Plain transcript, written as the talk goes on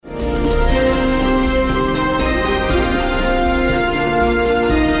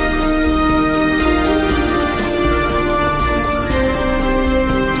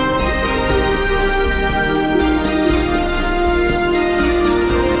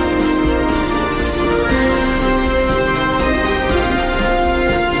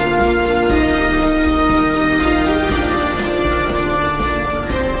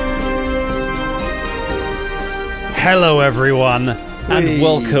Hello, everyone, and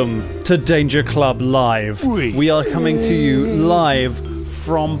welcome to Danger Club Live. We are coming to you live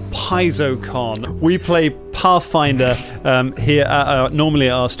from Paizocon. We play Pathfinder here normally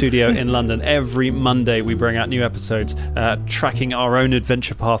at our studio in London. Every Monday we bring out new episodes tracking our own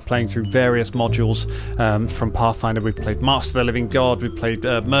adventure path, playing through various modules from Pathfinder. We've played Master of the Living God, we've played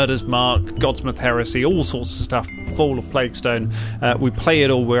Murder's Mark, Godsmith Heresy, all sorts of stuff, Fall of Plaguestone. We play it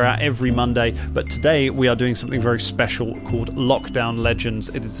all. We're out every Monday, but today we are doing something very special called Lockdown Legends.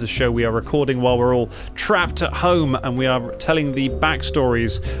 It is a show we are recording while we're all trapped at home, and we are telling the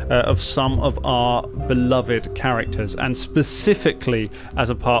backstories of some of our beloved characters, and specifically as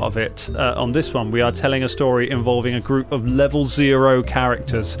a part of it on this one we are telling a story involving a group of level 0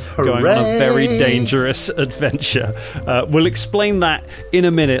 characters going on a very dangerous adventure. We'll explain that in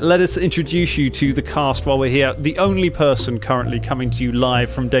a minute. Let us introduce you to the cast while we're here. The only person currently coming to you live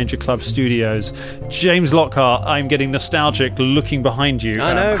from Danger Club Studios, James Lockhart. I'm getting nostalgic looking behind you.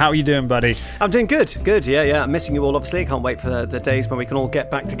 I know. How are you doing, buddy? I'm doing good. Yeah. I'm missing you all, obviously. I can't wait for the days when we can all get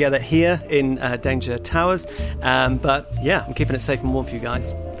back together here in Danger Towers. But yeah, I'm keeping it safe and warm for you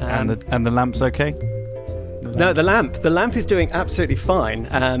guys. And the lamp's okay? No, the lamp is doing absolutely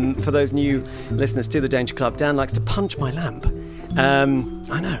fine. For those new listeners to the Danger Club, Dan likes to punch my lamp.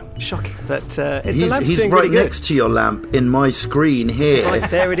 I know, shocking, but the lamp's he's doing right really good. next to your lamp in my screen here. Right,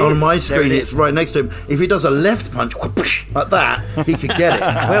 there it is. On my screen, it's right next to him. If he does a left punch like that, he could get it.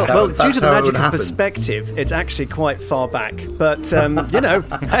 Well, due to the magic of perspective, it's actually quite far back. But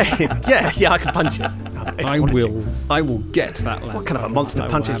hey, yeah, I can punch it. I will get that lamp. What kind of a monster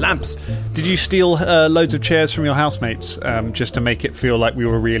punches lamps? Did you steal loads of chairs from your housemates just to make it feel like we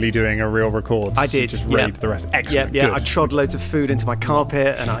were really doing a real record? I did. Just raid the rest. Excellent. Yeah. Good. I trod loads of food into my carpet,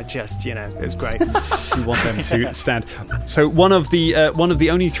 and I just, it was great. You want them to stand. So one of the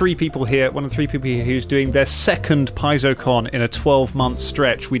only three people here who's doing their second Paizocon in a 12-month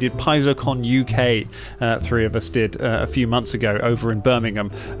stretch. We did Paizocon UK. Three of us did a few months ago over in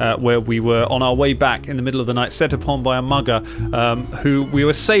Birmingham, where we were on our way back in the middle of the night, set upon by a mugger who we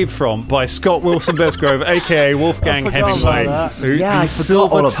were saved from by Scott Wilson-Besgrove, aka Wolfgang Hemingway, the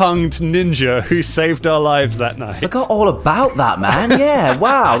silver-tongued ninja who saved our lives that night. Forgot all about that, man. Yeah,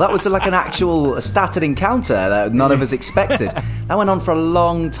 wow, that was like an actual started encounter that none of us expected. That went on for a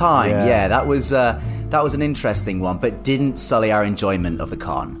long time. Yeah, that was an interesting one, but didn't sully our enjoyment of the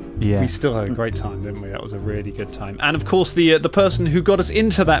con. Yeah. We still had a great time, didn't we? That was a really good time. And of course, the person who got us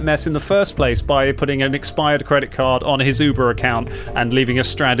into that mess in the first place by putting an expired credit card on his Uber account and leaving us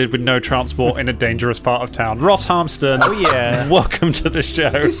stranded with no transport in a dangerous part of town, Ross Harmston. Oh yeah, welcome to the show.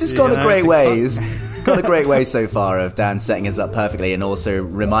 This has gone a great way. Got a great way so far of Dan setting us up perfectly and also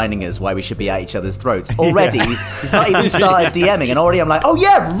reminding us why we should be at each other's throats. Already, he's not even started DMing, and already I'm like, oh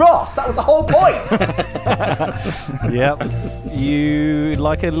yeah, Ross, that was the whole point. Yep. You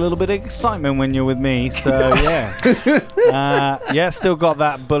like a little bit of excitement when you're with me, so yeah. Still got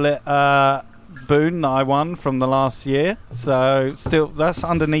that bullet boon that I won from the last year, so still that's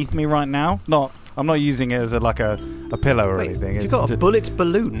underneath me right now. I'm not using it as a pillow or anything. You got a bullet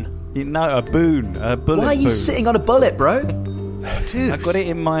balloon? No, a boon. A bullet. Why are you sitting on a bullet, bro? Dude, I got it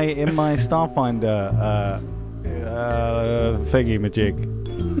in my Starfinder thingy majig.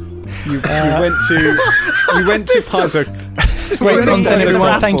 You went to Paizocon. Great content,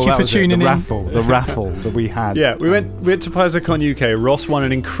 everyone. Thank you for tuning in. The raffle that we had. Yeah, we went to Paizocon UK. Ross won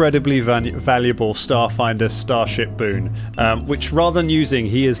an incredibly valuable Starfinder Starship boon, which rather than using,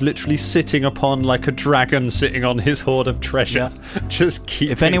 he is literally sitting upon like a dragon sitting on his hoard of treasure. Yeah. Just keep.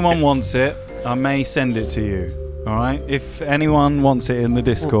 If anyone wants it, I may send it to you. All right. If anyone wants it in the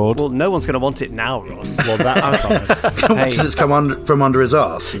Discord, well, no one's going to want it now, Ross. Well, that's I promise. Because it's come from under his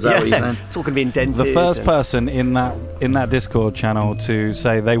arse. Is that what you're saying? It's all going to be indented. The first person in that Discord channel to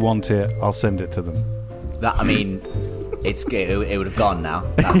say they want it, I'll send it to them. It would have gone now.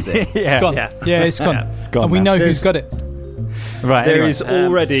 That's it. It's gone. Yeah, it's gone. It's gone. And we know who's got it. Right. There is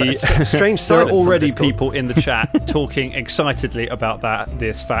already strange. There are already people in the chat talking excitedly about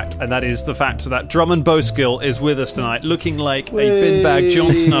this fact, and that is the fact that Drummond Bowskill is with us tonight, looking like a bin bag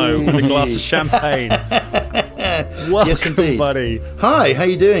Jon Snow with a glass of champagne. Welcome, yes, indeed. buddy. Hi, how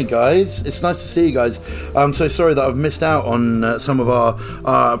you doing, guys? It's nice to see you guys. I'm so sorry that I've missed out on some of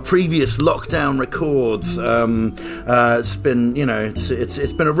our previous lockdown records. It's been,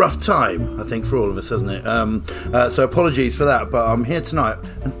 it's been a rough time, I think, for all of us, hasn't it? So apologies for that, but I'm here tonight.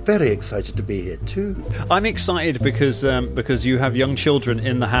 I'm very excited to be here too. I'm excited because you have young children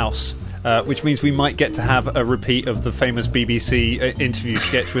in the house. Which means we might get to have a repeat of the famous BBC interview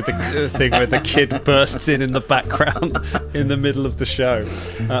sketch with the thing where the kid bursts in the background in the middle of the show.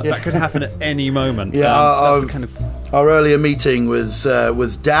 That could happen at any moment. Yeah, that's the kind of our earlier meeting was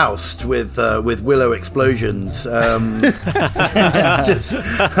doused with willow explosions. So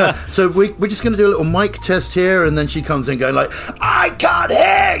we're just going to do a little mic test here, and then she comes in going like, "I can't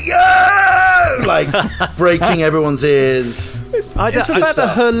hear you!" like breaking everyone's ears. It's the fact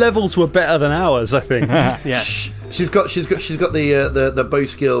that her levels were better than ours, I think. Yeah. She's got the bow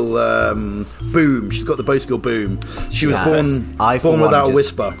skill boom. She's got the bow skill boom. She was born without a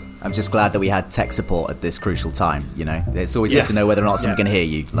whisper. I'm just glad that we had tech support at this crucial time. You know, it's always good to know whether or not someone can hear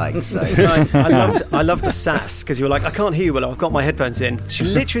you. Like, so. I loved the sass because you were like, "I can't hear you, Willow. I've got my headphones in." She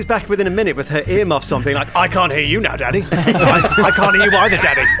literally was back within a minute with her earmuffs on, being like, "I can't hear you now, Daddy. I can't hear you either,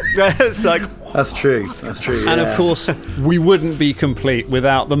 Daddy." It's like, That's true. Yeah. And of course, we wouldn't be complete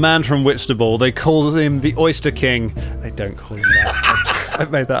without the man from Whitstable. They call him the Oyster King. They don't call him that. I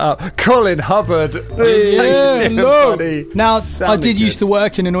made that up. Colin Hubbard. Hello. Now, I did used to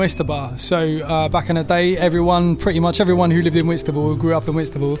work in an oyster bar. So back in the day, pretty much everyone who lived in Whitstable, who grew up in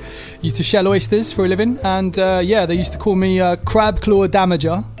Whitstable, used to shell oysters for a living. And they used to call me Crab Claw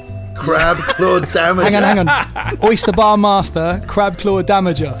Damager. Crab Claw Damager. Hang on. Oyster bar master, Crab Claw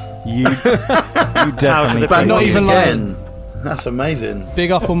Damager. You definitely. But not even again. That's amazing.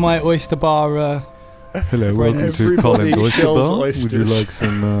 Big up on my oyster bar. Hello, welcome to Colin's Oyster Bar.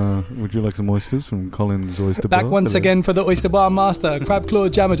 Would you like some oysters from Colin's Oyster Bar? Back once again for the oyster bar master, Crab Claw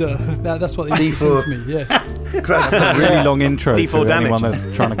Damager. That's what they used to say to me. Yeah. That's a really long intro to D4 anyone that's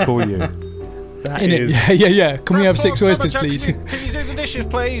trying to call you. Yeah. Can we have 6 oysters, please? Can you do the dishes,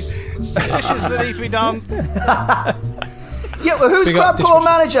 please? Dishes that need to be done. Yeah, well, who's Crab Claw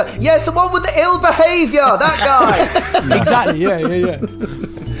manager? Yes, the one with the ill behaviour. That guy. Exactly. Yeah.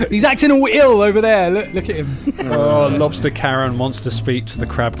 He's acting all ill over there. Look at him. Oh, Lobster Karen wants to speak to the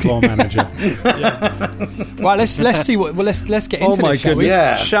Crab Claw manager. Right, let's see what. Well, let's get into this. Shall we?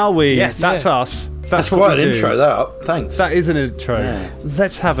 Yeah. Shall we? Yes. That's us. That's what quite we an do. intro. That. Thanks. That is an intro. Yeah.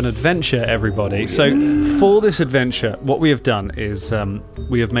 Let's have an adventure, everybody. So, for this adventure, what we have done is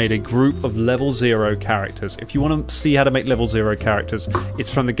we have made a group of level 0 characters. If you want to see how to make level 0 characters,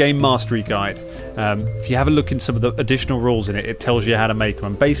 it's from the Game Mastery Guide. If you have a look in some of the additional rules in it, it tells you how to make them.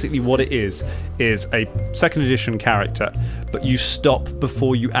 And basically, what it is a 2nd edition character, but you stop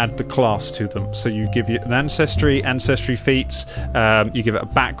before you add the class to them. So you give it an ancestry feats. You give it a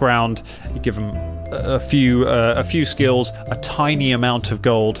background. You give them a few skills, a tiny amount of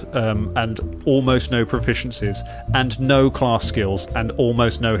gold, and almost no proficiencies, and no class skills, and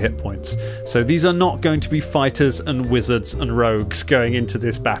almost no hit points. So these are not going to be fighters and wizards and rogues going into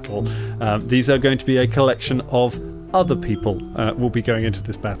this battle. These are going to be a collection of other people will be going into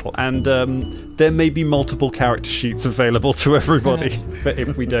this battle, and there may be multiple character sheets available to everybody but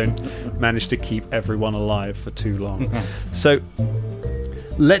if we don't manage to keep everyone alive for too long. So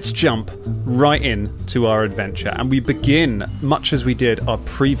let's jump right into our adventure, and we begin much as we did our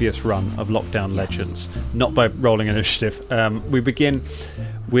previous run of Lockdown Legends, not by rolling initiative. We begin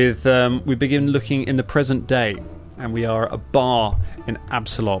looking in the present day, and we are at a bar in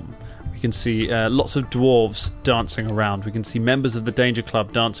Absalom. We can see lots of dwarves dancing around. We can see members of the Danger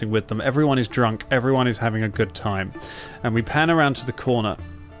Club dancing with them. Everyone is drunk. Everyone is having a good time. And we pan around to the corner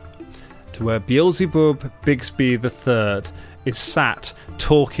to where Beelzebub Bigsby III is sat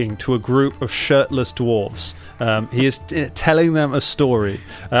talking to a group of shirtless dwarves. He is telling them a story,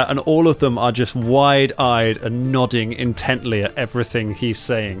 and all of them are just wide-eyed and nodding intently at everything he's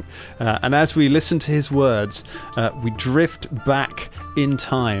saying. And as we listen to his words, we drift back in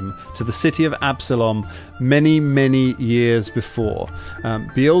time to the city of Absalom many, many years before.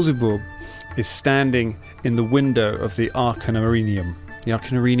 Beelzebub is standing in the window of the Arcanarium. The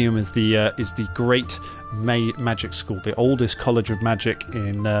Arcanarium is the great magic school, the oldest college of magic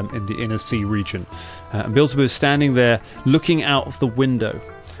in the Inner Sea region. And Beelzebub is standing there looking out of the window.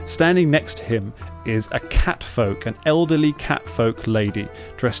 Standing next to him is a catfolk, an elderly catfolk lady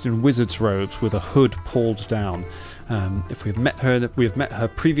dressed in wizard's robes with a hood pulled down. If we have met her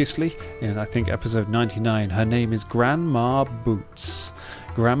previously in, I think, episode 99. Her name is Grandma Boots.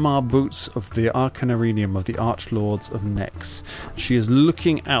 Grandma Boots of the Arcanarium of the Archlords of Nex. She is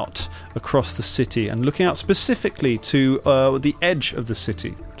looking out across the city and looking out specifically to the edge of the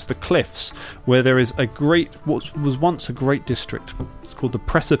city, to the cliffs, where there is what was once a great district. It's called the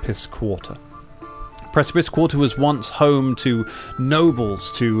Precipice Quarter. Precipice Quarter was once home to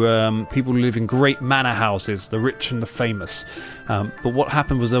nobles, to people who live in great manor houses, the rich and the famous. But what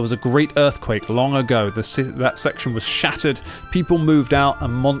happened was there was a great earthquake long ago. That section was shattered, people moved out,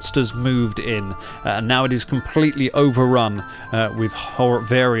 and monsters moved in. And now it is completely overrun with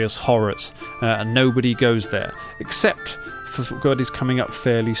various horrors. And nobody goes there, except for what is coming up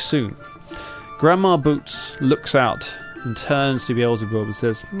fairly soon. Grandma Boots looks out and turns to Beelzebub and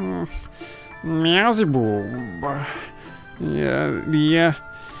says, Beelzebub,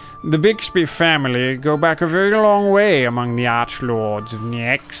 the Bixby family go back a very long way among the Archlords of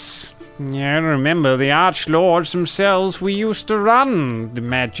Nex. I remember the Archlords themselves. We used to run the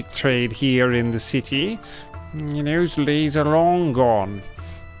magic trade here in the city. Those days are long gone.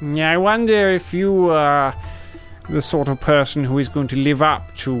 I wonder if you are the sort of person who is going to live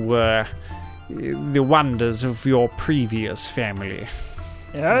up to the wonders of your previous family.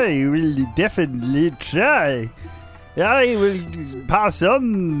 I will definitely try. I will pass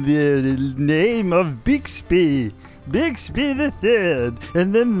on the name of Bixby the third,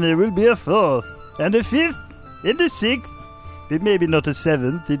 and then there will be a fourth, and a fifth, and a sixth, but maybe not a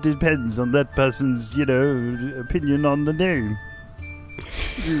seventh. It depends on that person's, opinion on the name.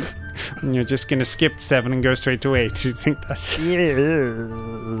 You're just going to skip 7 and go straight to 8. You think that's...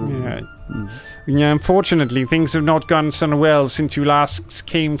 Yeah, unfortunately, things have not gone so well since you last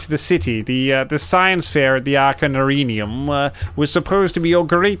came to the city. The science fair at the Arcanarium was supposed to be your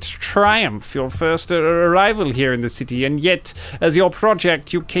great triumph, your first arrival here in the city, and yet, as your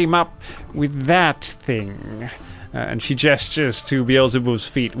project, you came up with that thing. And she gestures to Beelzebub's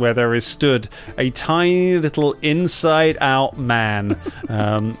feet, where there is stood a tiny little inside-out man.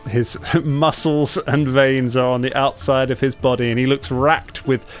 His muscles and veins are on the outside of his body, and he looks racked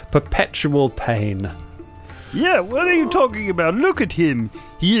with perpetual pain. Yeah, what are you talking about? Look at him.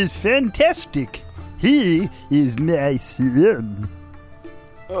 He is fantastic. He is my son.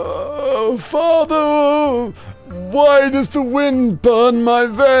 Oh, Father! Why does the wind burn my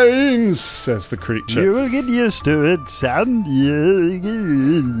veins? Says the creature. You will get used to it, son.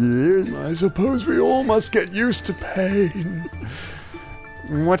 I suppose we all must get used to pain.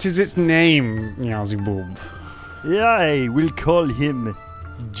 What is its name, Beelzebub? I will call him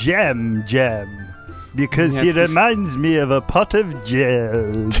Jam, because he reminds me of a pot of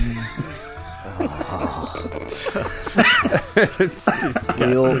jam.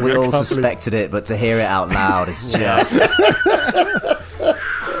 We all suspected it, but to hear it out loud is just...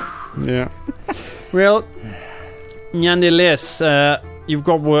 Yeah. Well, nonetheless, you've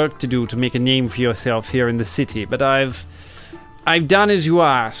got work to do to make a name for yourself here in the city, but I've done as you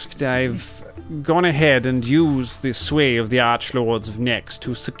asked. I've gone ahead and used the sway of the Archlords of Nex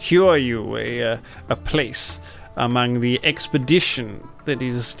to secure you a place among the expedition that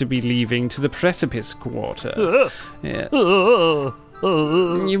is to be leaving to the Precipice Quarter. Yeah.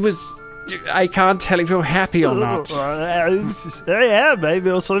 I can't tell if you're happy or not. I am. I'm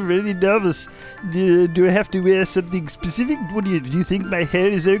also really nervous. Do I have to wear something specific? What do you think my hair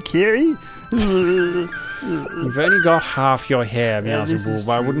is okay? You've only got half your hair, Beelzebub.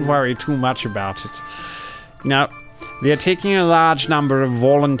 I wouldn't worry too much about it. Now, they're taking a large number of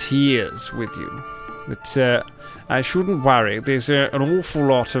volunteers with you, but I shouldn't worry. There's an awful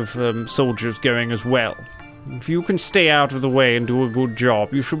lot of soldiers going as well. If you can stay out of the way and do a good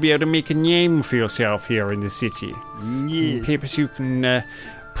job, you should be able to make a name for yourself here in the city. Yes. Perhaps you can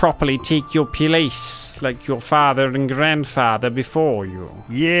properly take your place, like your father and grandfather before you.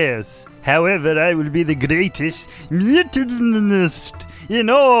 Yes. However, I will be the greatest mutinist in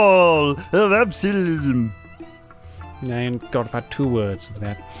all of Absalom. I got about 2 words of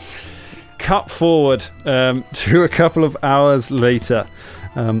that. Cut forward to a couple of hours later.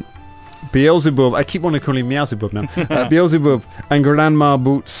 Beelzebub, I keep wanting to call him Meowzebub now. Beelzebub and Grandma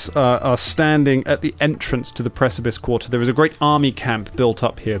Boots are standing at the entrance to the Precipice Quarter. There is a great army camp built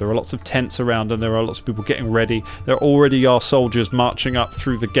up here. There are lots of tents around and there are lots of people getting ready. There already are soldiers marching up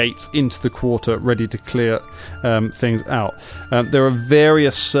through the gates into the quarter, ready to clear things out. There are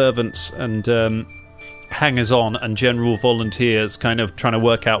various servants and hangers-on and general volunteers kind of trying to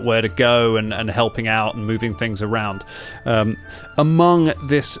work out where to go and helping out and moving things around. Among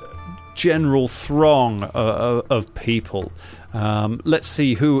this general throng of people, let's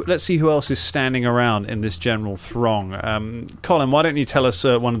see who else is standing around in this general throng. Colin, why don't you tell us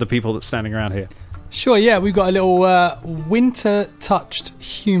one of the people that's standing around here? Sure, yeah, we've got a little winter-touched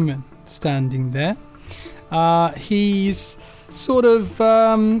human standing there. He's sort of...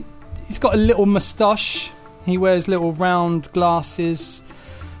 he's got a little moustache. He wears little round glasses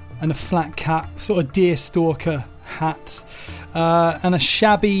and a flat cap, sort of deerstalker hat, and a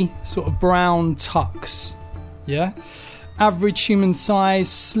shabby sort of brown tux. Yeah, average human size,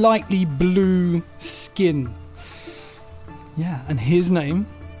 slightly blue skin. Yeah, and his name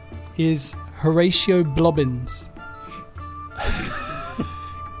is Horatio Blobbins.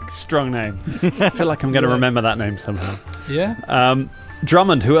 Strong name. I feel like I'm going to remember that name somehow. Yeah.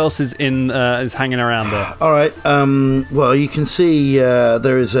 Drummond, who else is is hanging around there? All right. Well, you can see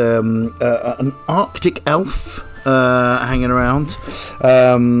there is an Arctic elf hanging around.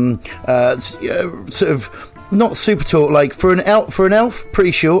 Sort of not super tall. Like for an elf,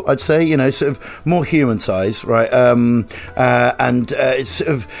 pretty short, I'd say. You know, sort of more human size, right? And it's sort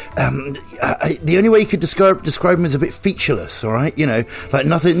of the only way you could describe him is a bit featureless. All right, you know, like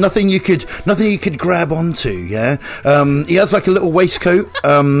nothing you could grab onto. Yeah. He has like a little waistcoat,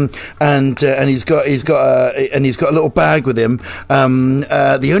 and he's got a little bag with him.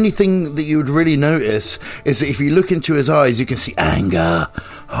 The only thing that you would really notice is that if you look into his eyes, you can see anger.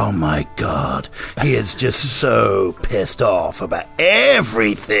 Oh my God, he is just so pissed off about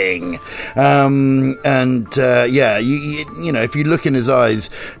everything. You know, if you look in his eyes,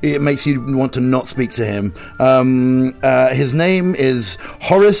 it makes you want to not speak to him. His name is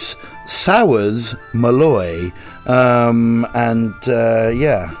Horace Sowers Malloy.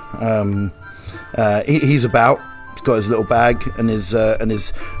 He's about. He's got his little bag and his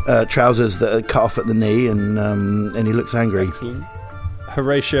trousers that are cut off at the knee, and he looks angry. Excellent.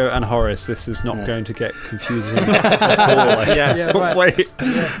 Horatio and Horace, this is not going to get confusing at all. Right. Wait,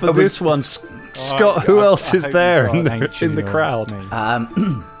 for this one, Scott, who else is there in the crowd?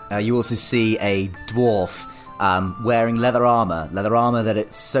 You also see a dwarf wearing leather armour that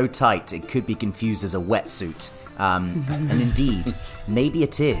it's so tight it could be confused as a wetsuit. And indeed, maybe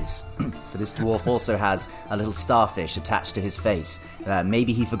it is, for this dwarf also has a little starfish attached to his face.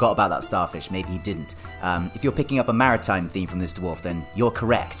 Maybe he forgot about that starfish, maybe he didn't. If you're picking up a maritime theme from this dwarf, then you're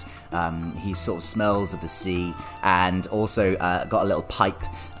correct. He sort of smells of the sea, and also got a little pipe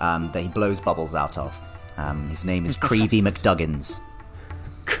that he blows bubbles out of. His name is Creevy McDuggins.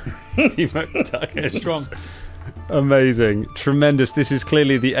 Creevy McDuggins. Strong. Amazing. Tremendous. This is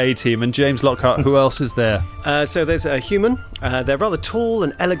clearly the A-team. And James Lockhart, who else is there? So there's a human. They're rather tall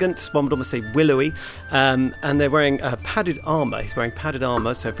and elegant, one would almost say willowy, and they're wearing padded armour. He's wearing padded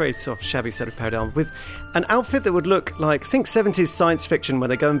armour, so very sort of shabby set of padded armour, with an outfit that would look like, think 70s science fiction when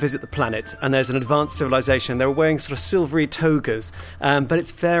they go and visit the planet, and there's an advanced civilization. They're wearing sort of silvery togas, but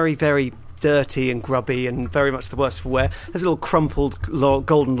it's very, very dirty and grubby and very much the worse for wear. There's a little crumpled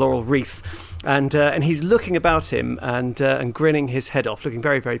golden laurel wreath. And he's looking about him and grinning his head off, looking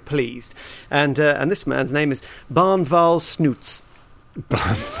very, very pleased. And this man's name is Barnval Snoots.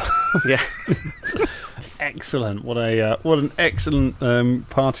 Yeah. Excellent. What an excellent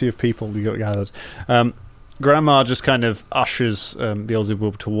party of people we got gathered. Grandma just kind of ushers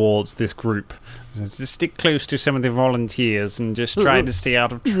Beelzebub towards this group. Just stick close to some of the volunteers and just try to stay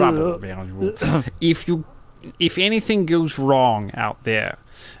out of trouble, Beelzebub. If anything goes wrong out there,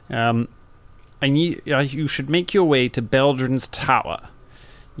 and you should make your way to Beldrin's Tower.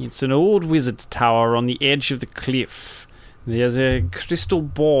 It's an old wizard's tower on the edge of the cliff. There's a crystal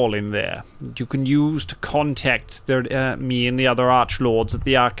ball in there that you can use to contact me and the other archlords at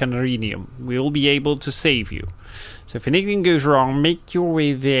the Arcanarium. We'll be able to save you. So if anything goes wrong, make your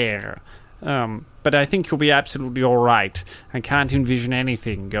way there. But I think you'll be absolutely all right. I can't envision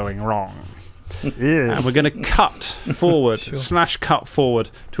anything going wrong. Yes. And we're going to cut forward, smash cut forward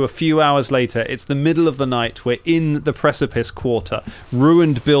to a few hours later. It's the middle of the night. We're in the Precipice Quarter.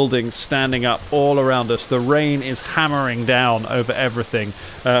 Ruined buildings standing up all around us. The rain is hammering down over everything.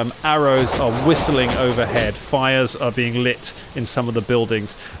 Arrows are whistling overhead. Fires are being lit in some of the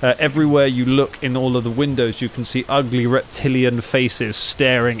buildings. Everywhere you look in all of the windows, you can see ugly reptilian faces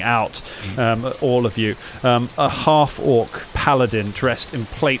staring out at all of you. A half-orc paladin dressed in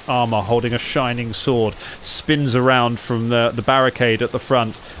plate armor holding a shining sword spins around from the barricade at the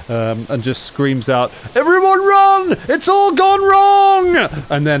front and just screams out, "Everyone run! It's all gone wrong!"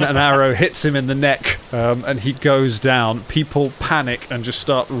 And then an arrow hits him in the neck and he goes down. People panic and just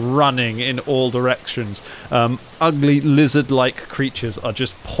start running in all directions. Ugly lizard-like creatures are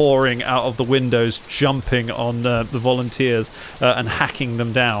just pouring out of the windows, jumping on the volunteers and hacking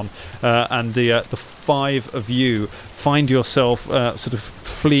them down. And the five of you find yourself sort of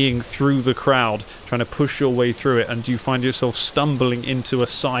fleeing through the crowd, trying to push your way through it, and you find yourself stumbling into a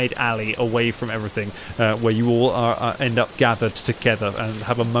side alley away from everything, where you all end up gathered together and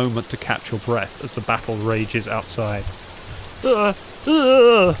have a moment to catch your breath as the battle rages outside. Yes,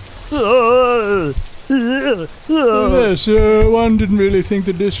 one didn't really think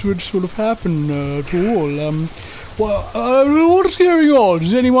that this would sort of happen at all. What's going on?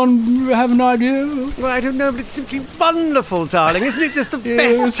 Does anyone have an idea? Well, I don't know, but it's simply wonderful, darling. Isn't it just the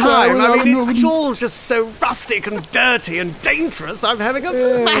best time? I mean, it's all just so rustic and dirty and dangerous. I'm having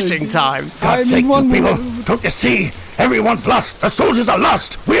a smashing time. God's sake, you people, don't you see? Everyone's lost. The soldiers are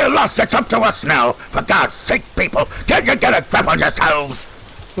lost. We're lost. It's up to us now. For God's sake, people, can't you get a grip on yourselves?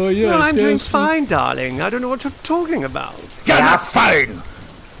 Oh, yes, No, I'm doing yes. fine, darling. I don't know what you're talking about. You're not fine.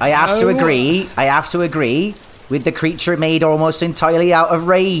 I have to Oh. agree. I have to agree with the creature made almost entirely out of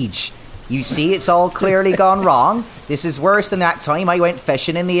rage. You see, it's all clearly gone wrong. This is worse than that time I went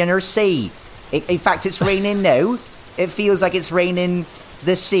fishing in the inner sea. In fact, it's raining now. It feels like it's raining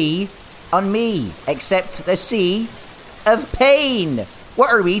the sea on me, except the sea of pain.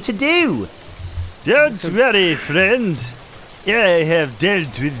 What are we to do? Don't worry, friend. I have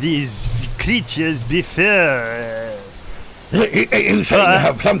dealt with these creatures before. You say you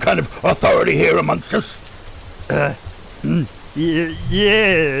have some kind of authority here amongst us? Yeah.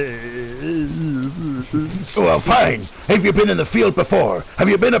 Well, fine. Have you been in the field before? Have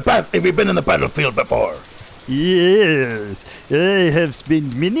you been in the battlefield before? Yes, I have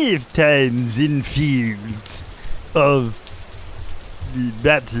spent many times in fields of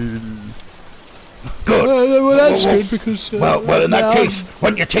battle. Good. Well, that's good because... Well, in that case, why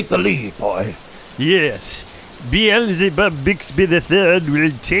don't you take the lead, boy? Yes, Beelzebub Bixby III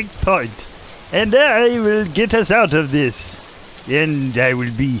will take point, and I will get us out of this. And I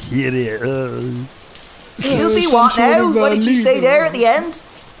will be here. You'll be what sort now? of, What did you say leader. there at the end?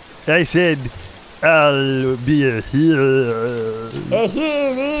 I said, I'll be here.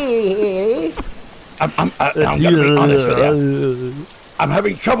 I'm going to be honest with you. I'm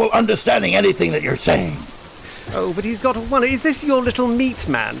having trouble understanding anything that you're saying. Oh, but he's got one. Is this your little meat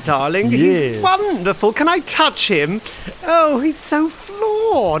man, darling? Yes. He's wonderful. Can I touch him? Oh, he's so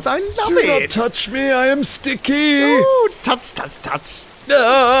flawed. I love Do it. not touch me, I am sticky. Oh, touch, touch, touch.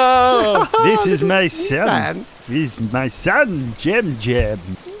 No. This is my son. Man. This is my son, Jam Jam.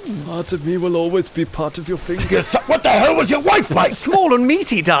 Part of me will always be part of your finger. What the hell was your wife like? Small and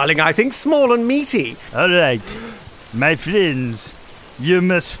meaty, darling, I think. Small and meaty. All right, my friends, you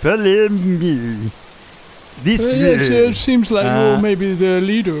must follow me. This yes, way. it seems like you're maybe the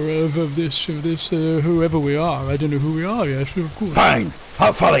leader of this whoever we are. I don't know who we are, yes, of course. Fine,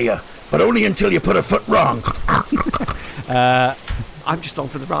 I'll follow you, but only until you put a foot wrong. I'm just on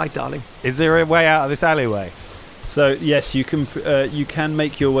for the ride, darling. Is there a way out of this alleyway? So yes, you can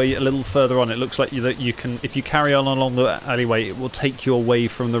make your way a little further on. It looks like that you can, if you carry on along the alleyway, it will take you away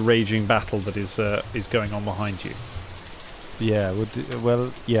from the raging battle that is going on behind you. Yeah,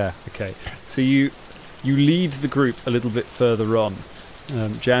 yeah. Okay, so you lead the group a little bit further on.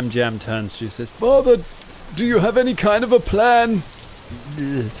 Jam Jam turns to you and says, "Father, do you have any kind of a plan?"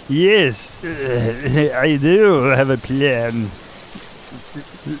 Yes, I do have a plan.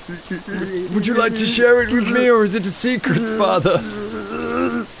 Would you like to share it with me, or is it a secret, Father?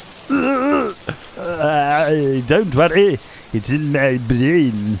 Don't worry, it's in my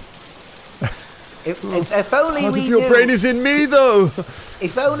brain. If only Part we of your knew. brain is in me, though.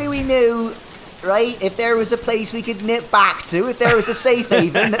 If only we knew, right? If there was a place we could nip back to, if there was a safe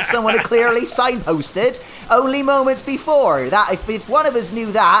haven that someone had clearly signposted only moments before. That if one of us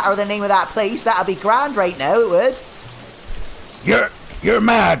knew that or the name of that place, that'd be grand right now. It would. You're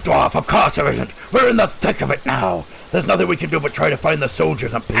mad, dwarf. Of course there isn't. We're in the thick of it now. There's nothing we can do but try to find the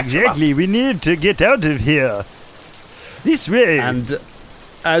soldiers and patch them up. Exactly, we need to get out of here. This way. And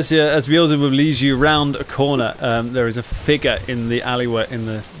as Beelzebub leads you round a corner, there is a figure in the alleyway, in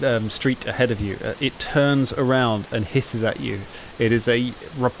the street ahead of you. It turns around and hisses at you. It is a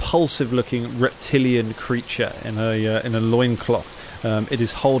repulsive-looking reptilian creature in a loincloth. It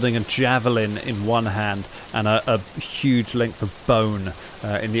is holding a javelin in one hand and a huge length of bone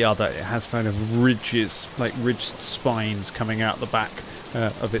in the other. It has kind of ridged spines coming out the back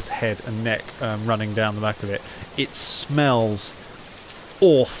of its head and neck, running down the back of it. It smells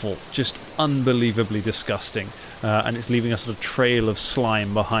awful, just unbelievably disgusting, and it's leaving a sort of trail of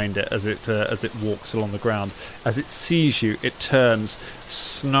slime behind it as it walks along the ground. As it sees you, it turns,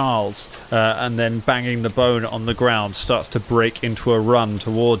 snarls, and then banging the bone on the ground, starts to break into a run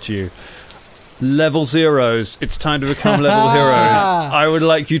towards you. Level zeros, it's time to become level heroes. I would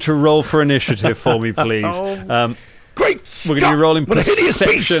like you to roll for initiative for me, please. Great We're going to be rolling What a hideous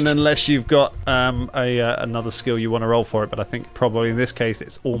perception beast! unless you've got another skill you want to roll for it, but I think probably in this case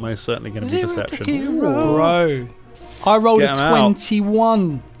it's almost certainly going to be perception. Bro, I rolled Get a 'em out.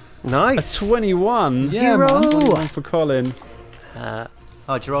 21. Nice. A 21? Yeah, man. 21 for Colin.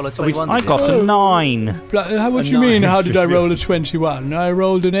 Oh, did you roll a 21? I did you? got a 9. What do you mean, how did I roll a 21? I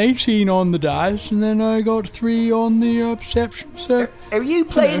rolled an 18 on the dice, and then I got 3 on the perception, so... Are you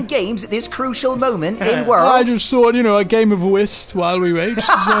playing games at this crucial moment in world? I just thought, a game of whist while we wait.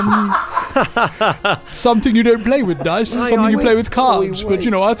 Something you don't play with dice, it's something you play with cards. But,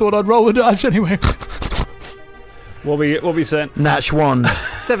 I thought I'd roll the dice anyway. What we saying? Natch 1.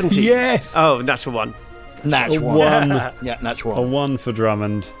 17. Yes. Oh, natural 1. Natch 1. 1. Yeah, Natch A 1. 1 for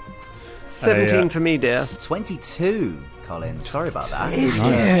Drummond. 17 for me, dear. 22, Colin. Sorry about that.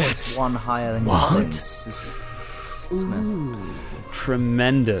 It's One higher than Colin's.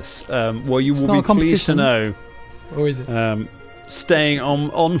 Tremendous. Well, you It's will not be a pleased to competition. know, Or is it? staying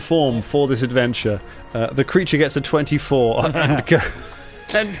on form for this adventure, the creature gets a 24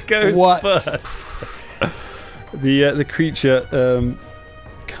 and goes What? first. The creature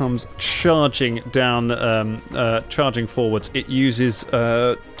comes charging down, charging forwards. It uses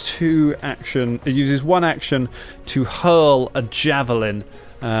It uses one action to hurl a javelin,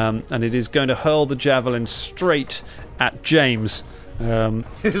 and it is going to hurl the javelin straight at James. His name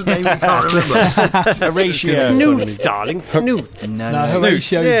you can't remember. Horatio. Snoots, darling, snoots. No, No, no.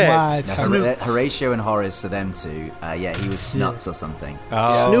 Horatio's Yes. mad. No, Horatio and Horace are them two. Yeah, he was Snuts or something.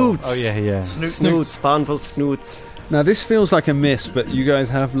 Snoots. Oh, yeah. Snoots, Barnville snoots. Now this feels like a miss, but you guys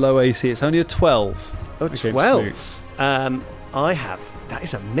have low AC. It's only a 12. Oh, against 12. Snoots. I have. That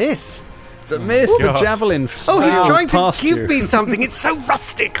is a miss. It's a miss. The gosh. javelin. Oh, he's sails trying to past give you. me something. It's so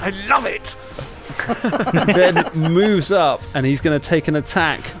rustic. I love it. Then moves up, and he's going to take an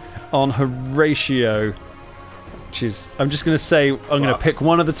attack on Horatio. Which is, I'm just going to say, I'm going to pick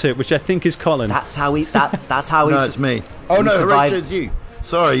one of the two, which I think is Colin. That's how he. That's how No, he it's me. Oh, no, survived- Horatio's you.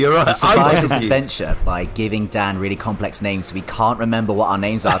 Sorry, you're right. survived this you. adventure by giving Dan really complex names, so we can't remember what our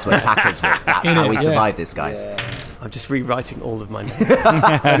names are to attack us with. That's how we Yeah. survived this, guys. I'm just rewriting all of my names.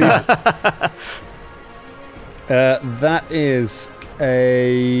 That is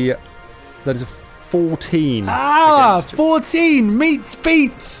a 14. Ah, 14 meets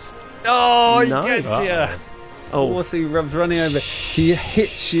beats. Oh, he Nice. gets you. Oh, He rubs running over. He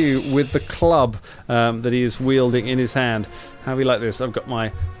hits you with the club that he is wielding in his hand. How we like this? I've got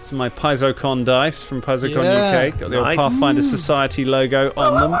my Paizocon dice from Paizocon Yeah. UK. Got the old Nice. Pathfinder Society logo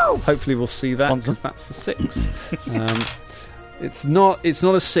on them. Hopefully we'll see that because that's a 6. It's not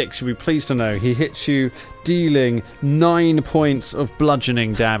a 6. You'll be pleased to know. He hits you, dealing 9 points of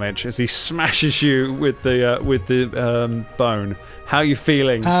bludgeoning damage as he smashes you with the bone. How are you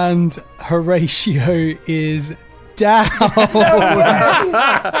feeling? And Horatio is down.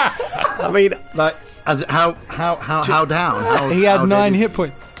 I mean, Like, how down? He had how 9 did he- hit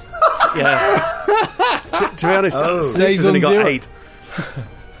points. yeah. to be honest, Snoots Stays has only on got 0. 8.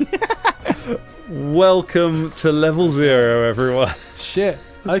 Welcome to level 0, everyone. Shit.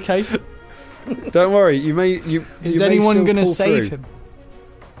 Okay. Don't worry. You may. Is anyone going to save him?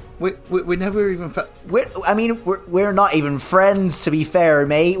 We never even. We're not even friends, to be fair,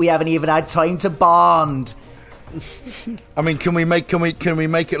 mate. We haven't even had time to bond. I mean, can we make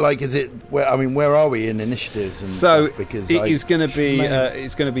it like? Is it? Where are we in initiatives? And So stuff? Because it is going to be. Mate.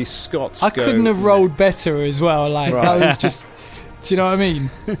 It's going to be Scott's. I go couldn't have rolled better as well. Like, Right. that was just. Do you know what I mean?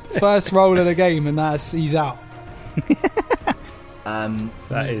 First roll of the game, and he's out.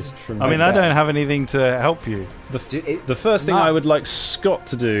 That is tremendous. I mean, I don't have anything to help you. The first thing I would like Scott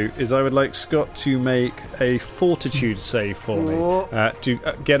to do is I would like Scott to make a fortitude save for me to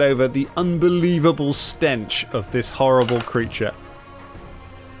get over the unbelievable stench of this horrible creature.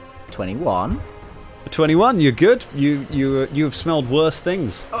 21. 21, you're good. You have smelled worse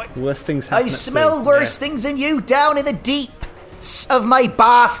things. Worse things happen. I smell worse things than you down in the deeps of my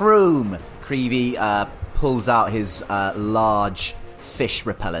bathroom. Creevy pulls out his large fish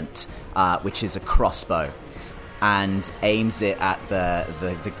repellent, which is a crossbow, and aims it at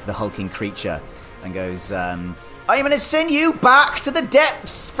the hulking creature and goes, I'm going to send you back to the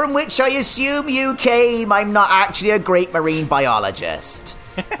depths from which I assume you came. I'm not actually a great marine biologist.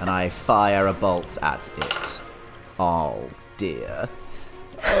 And I fire a bolt at it. Oh, dear.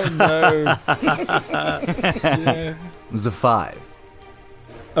 Oh, no. Yeah. It was a 5.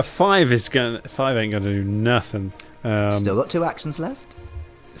 A 5 ain't going to do nothing. Still got 2 actions left.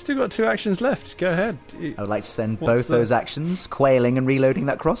 Still got 2 actions left. Go ahead. I would like to spend What's both those actions quailing and reloading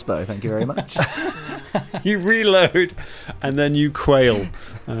that crossbow. Thank you very much. You reload and then you quail.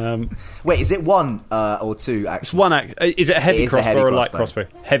 Wait, is it 1 or 2 actions? It's 1 act. Is it a heavy It is a crossbow heavy or a light crossbow.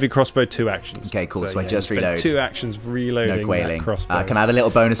 crossbow? Heavy crossbow, 2 actions. Okay, cool. So I yeah, just spend reload. 2 actions reloading No quailing. that crossbow. Can I have a little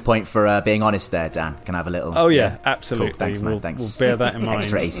bonus point for being honest there, Dan? Can I have a little? Oh yeah, absolutely. Cool. Thanks, man. Thanks. We'll bear that in mind.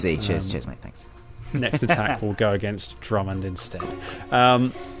 Extra AC. Cheers, mate. Thanks. Next attack will go against Drummond instead.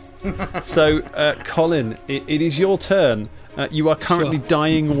 So, Colin, it is your turn. You are currently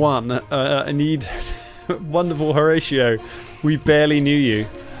dying 1. I need wonderful Horatio. We barely knew you.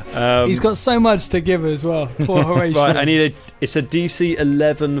 He's got so much to give as well. Poor Horatio. Right, it's a DC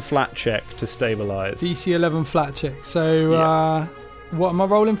 11 flat check to stabilise. DC 11 flat check. So, what am I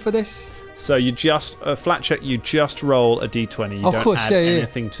rolling for this? So you just a flat check. You just roll a d20. You don't add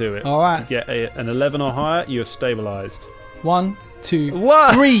anything to it. All right. If you get an 11 or higher, you're stabilized. 1, 2,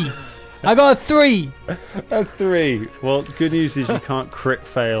 What? 3. I got a 3. A 3. Well, good news is you can't crit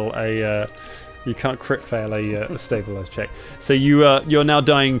fail a stabilized check. So you're now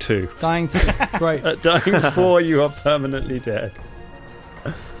dying 2. Dying 2. Great. At dying 4, you are permanently dead.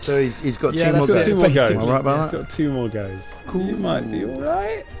 So he's got Yeah, two more that's goes. it. Two more goes. Am I right about He's that? got 2 more goes. Cool. You might be all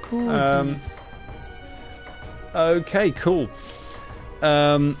right. Cool. Okay, cool.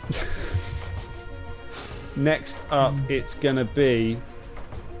 Next up, it's going to be...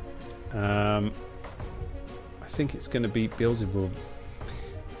 I think it's going to be Beelzebub.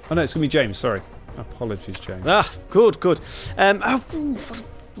 Oh, no, it's going to be James, sorry. Apologies, James. Good.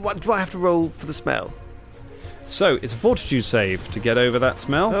 What do I have to roll for the smell? So, it's a fortitude save to get over that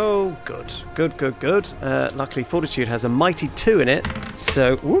smell. Oh, good. Luckily, Fortitude has a mighty 2 in it.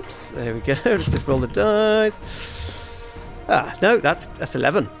 So, whoops, there we go. Let's just roll the dice. No, that's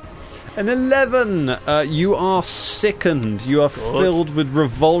 11. An 11. You are sickened. You are filled with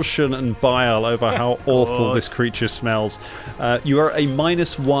revulsion and bile over how awful this creature smells. You are a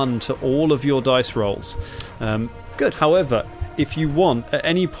 -1 to all of your dice rolls. Good. However, if you want, at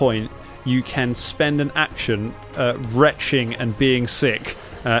any point, you can spend an action retching and being sick,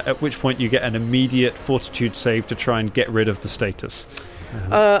 at which point you get an immediate fortitude save to try and get rid of the status.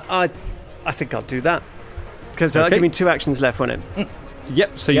 I think I'll do that. Because Okay. give me 2 actions left, won't it?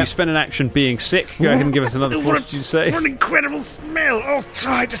 Yep, so you spend an action being sick. Go ahead and give us another fortitude save. What an incredible smell! Oh,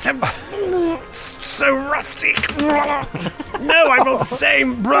 I just have so rusty. No, I rolled the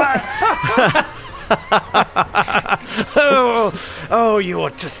same. You're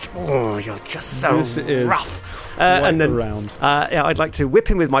just so This is rough. And then, around. I'd like to whip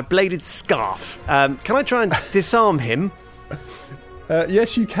him with my bladed scarf. Can I try and disarm him?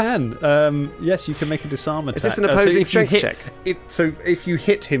 Yes, you can. Yes, you can make a disarm attack. Is this an opposing strength check? So if you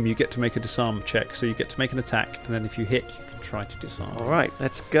hit him, you get to make a disarm check. So you get to make an attack, and then if you hit, you can try to disarm. All right,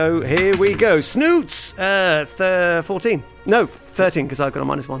 let's go. Here we go. Snoots! 14. No, 13, because I've got a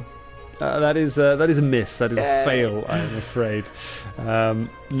 -1. That is a miss. That is a fail, I'm afraid.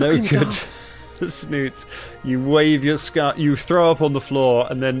 No good. Snoots. You wave your scarf. You throw up on the floor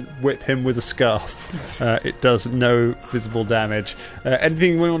and then whip him with a scarf. It does no visible damage.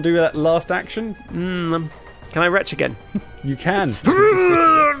 Anything we want to do with that last action? Can I retch again? You can.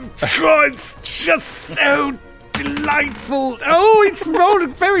 It's just so delightful. Oh, it's rolled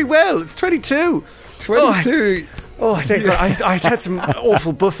very well. It's 22. 22. I think I had some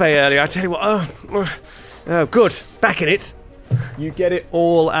awful buffet earlier. I tell you what. Oh, good. Back in it. You get it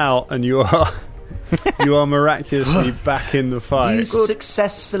all out, and you are miraculously back in the fight. You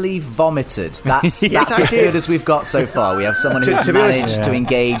successfully vomited. That's Yes, I as did. good as we've got so far. We have someone who's To be honest- managed to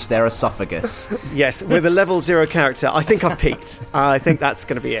engage their esophagus. Yes, with a level 0 character, I think I've peaked. I think that's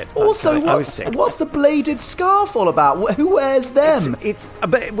going to be it. Also, I was sick. what's the bladed scarf all about? Who wears them?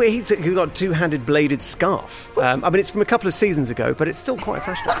 But he's got a 2-handed bladed scarf. It's from a couple of seasons ago, but it's still quite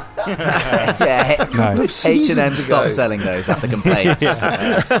fresh. Yeah, H&M stopped selling those after complaints.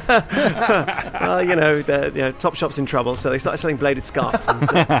 Well, the Topshop's in trouble, so they started selling bladed scarves. And,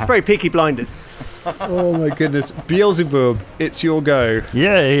 it's very Peaky Blinders. Oh my goodness. Beelzebub, it's your go.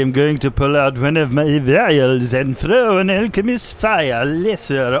 Yeah, I am going to pull out one of my vials and throw an alchemist's fire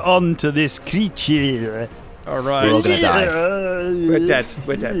lesser onto this creature. Alright. We're all going to die. We're dead.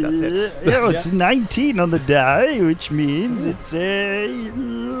 That's it. It's 19 on the die, which means it's a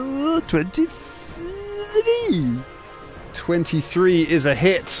 23. 23 is a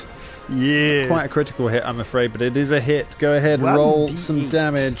hit. Yeah. Quite a critical hit, I'm afraid, but it is a hit. Go ahead, 1d8. roll some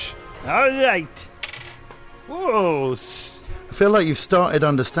damage. All right. Whoa. I feel like you've started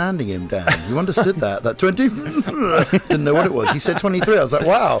understanding him, Dan. You understood that. That 20... Didn't know what it was. You said 23. I was like,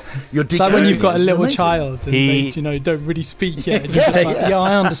 wow. You're It's like when you've got a little amazing. child and they, don't really speak yet. And you're just like, yeah,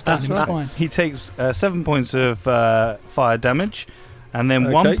 I understand. It's fine. He takes 7 points of fire damage, and then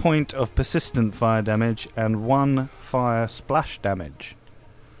Okay. 1 point of persistent fire damage, and 1 fire splash damage.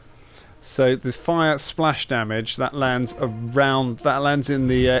 So the fire splash damage that lands in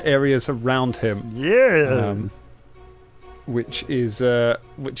the areas around him. Yeah. Which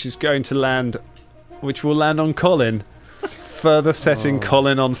will land on Colin, further setting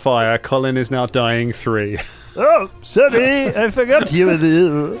Colin on fire. Colin is now dying 3. Oh, sorry, I forgot you were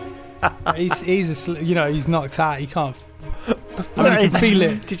there. He's he's knocked out. He can't. I mean, you can feel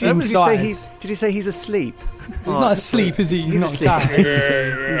it Did you inside. say he's asleep? He's not asleep, is he? He's knocked out. He's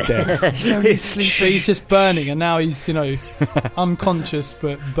dead. He's only asleep, but he's just burning, and now he's unconscious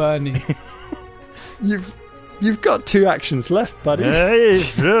but burning. You've got 2 actions left, buddy. Hey,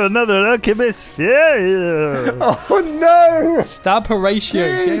 throw another alchemist sphere. Oh no! Stab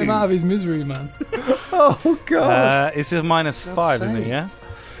Horatio. Get him out of his misery, man. Oh god! It's a -5, isn't it? Yeah.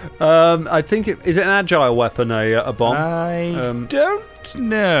 I think is it an agile weapon, a bomb? I don't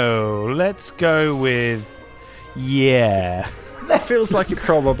know. Let's go with It feels like it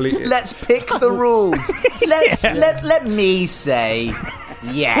probably is. Let's pick the rules. Let me say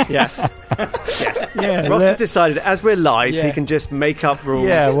yes. Yes. Yeah. Ross has decided as we're live, he can just make up rules.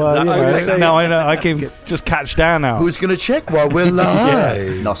 Yeah, well, Now I know. I can just catch Dan out. Who's going to check while we're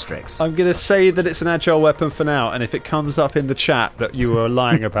live? Nostrix. I'm going to say that it's an agile weapon for now, and if it comes up in the chat that you were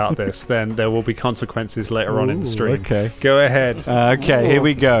lying about this, then there will be consequences later on in the stream. Okay. Go ahead. Okay, here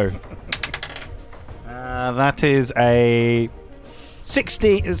we go. That is a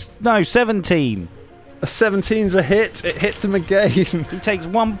 16. No, 17. A 17's a hit. It hits him again. He takes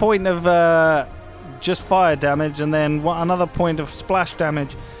 1 point of just fire damage and then another point of splash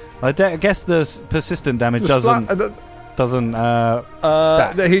damage. I guess the persistent damage doesn't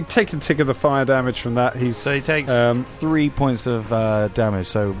stack. He'd take a tick of the fire damage from that. So he takes 3 points of damage.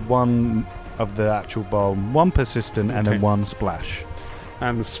 So 1 of the actual bomb, 1 persistent, and then 1 splash.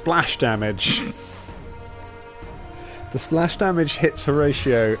 And the splash damage. The splash damage hits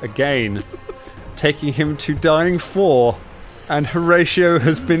Horatio again, taking him to dying 4, and Horatio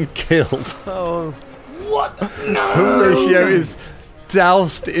has been killed. Oh. What? No! Horatio is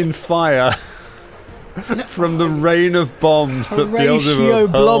doused in fire from the rain of bombs that Horatio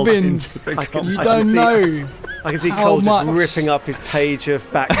Beelzebub hurled Blobbins. into the You I don't can see- know. I can see How Cole just much? ripping up his page of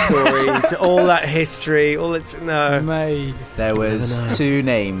backstory to all that history. All it's no. Mate. There was 2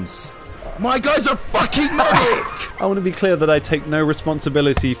 names. My guy's a fucking medic! I want to be clear that I take no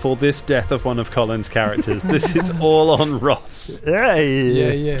responsibility for this death of one of Colin's characters. This is all on Ross.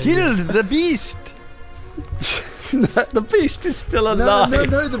 Hey, Yeah. kill the beast. The beast is still alive.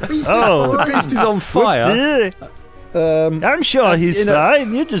 No, the beast Oh. The beast is on fire. Whoopsie. I'm sure he's you know-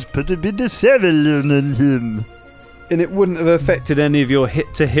 fine. You just put a bit of 7 on him. And it wouldn't have affected any of your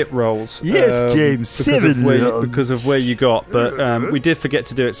hit-to-hit rolls. Yes, James, because of where you got. But we did forget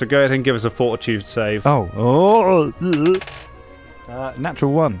to do it, so go ahead and give us a fortitude save. Natural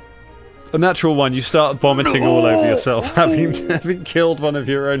 1. A natural 1, you start vomiting all over yourself, having killed one of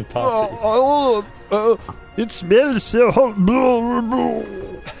your own party. It smells so hot.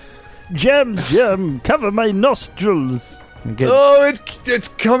 Jam, cover my nostrils. It's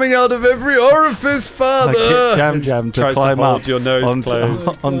coming out of every orifice, Father! I get Jam to Tries climb to hold up your nose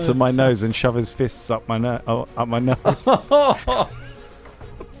closed. onto my nose and shove his fists up my nose.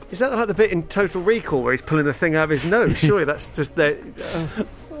 Is that like the bit in Total Recall where he's pulling the thing out of his nose? Surely that's just the.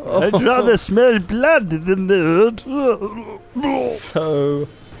 I'd rather smell blood than that.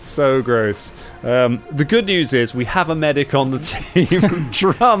 So gross. The good news is we have a medic on the team.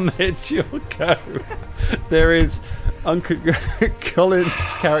 Drum, it's your go. There is Uncle Colin's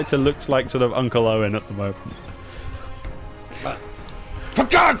character looks like sort of Uncle Owen at the moment. For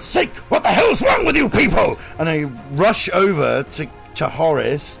God's sake, what the hell's wrong with you people? And I rush over to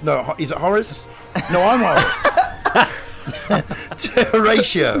Horace. No, is it Horace? No, I'm Horace. To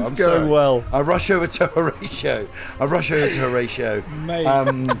Horatio. This is going well. I rush over to Horatio. Mate.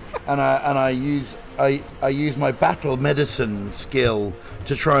 And I use my battle medicine skill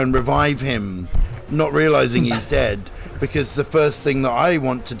to try and revive him, not realizing he's dead. Because the first thing that I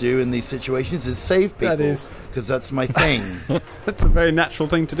want to do in these situations is save people. That is. Because that's my thing. That's a very natural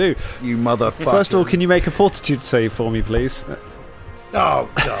thing to do. You motherfucker. First of all, can you make a fortitude save for me, please? Oh,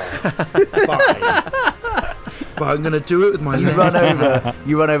 God. Fine. But I'm going to do it with my You run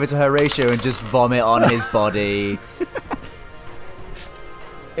over to Horatio and just vomit on his body.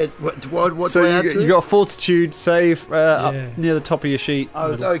 What So do I add to you it? got a fortitude save up near the top of your sheet.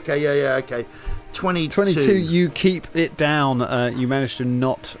 Oh, okay, yeah, okay. 22. 22, you keep it down. You managed to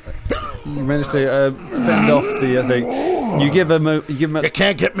not. You managed to fend off the thing. You give him a. You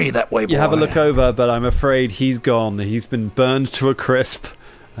can't get me that way, boy. You have a look over, but I'm afraid he's gone. He's been burned to a crisp.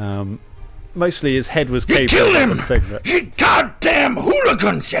 Mostly his head was capable killed of him! the thing that- You goddamn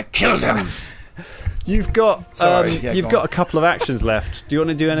hooligans! You killed him! You've got. Sorry, yeah, you've go got on. a couple of actions left. Do you want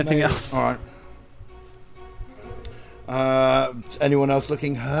to do anything else? All right. Anyone else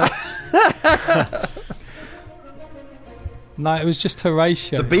looking hurt? No, it was just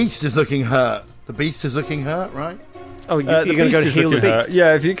Horatio. The beast is looking hurt. Right? Oh, you're The going to go beast to is heal the looking hurt. beast?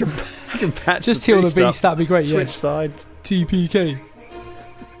 Yeah, if you can patch Just the heal the beast beast, up. that'd be great. Switch Yeah. sides. TPK.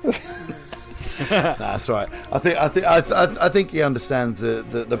 That's right. I think he understands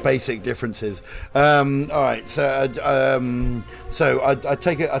the basic differences. All right, so I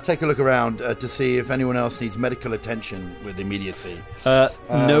take a look around to see if anyone else needs medical attention with immediacy.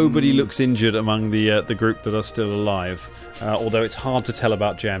 Nobody looks injured among the group that are still alive, although it's hard to tell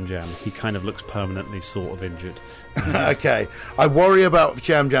about Jam Jam. He kind of looks permanently sort of injured. Okay, I worry about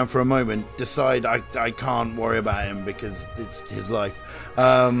Jam Jam for a moment, decide I can't worry about him because it's his life,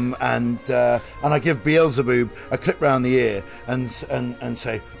 and I give Beelzebub a clip round the ear and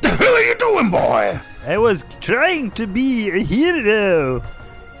say, "The hell are you doing, boy?" I was trying to be a hero,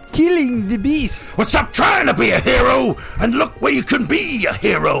 killing the beast. Well, stop trying to be a hero and look where you can be a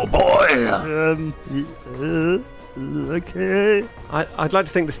hero, boy. Okay. I'd like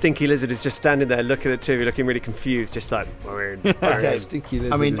to think the stinky lizard is just standing there looking at TV, looking really confused, just like, weird. Okay. Stinky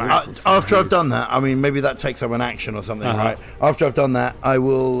lizard. I mean, after I've done that, I mean, maybe that takes up an action or something, right? After I've done that, I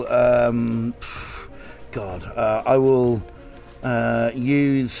will, I will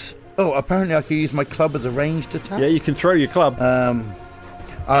use. Oh, apparently I can use my club as a ranged attack. Yeah, you can throw your club.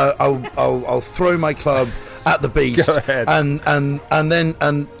 I'll throw my club at the beast. Go ahead. And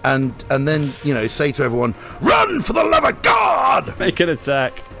then say to everyone, "Run for the love of God!" Make an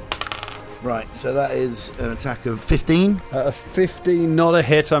attack. Right, so that is an attack of 15. 15, not a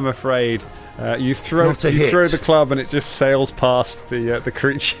hit, I'm afraid. You throw the club and it just sails past the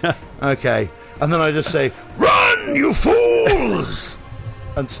creature. Okay, and then I just say, "Run, you fools!"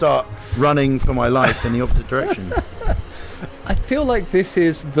 and start running for my life in the opposite direction. I feel like this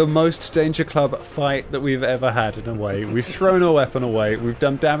is the most Danger Club fight that we've ever had, in a way. We've thrown a weapon away, we've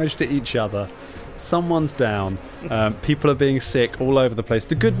done damage to each other, someone's down, people are being sick all over the place.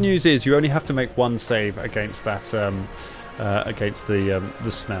 The good news is you only have to make one save against that, against the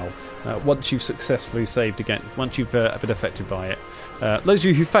smell. Once you've successfully saved again, once you've been affected by it. Those of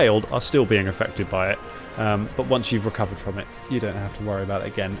you who failed are still being affected by it, but once you've recovered from it, you don't have to worry about it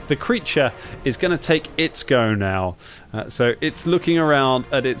again. The creature is going to take its go now, so it's looking around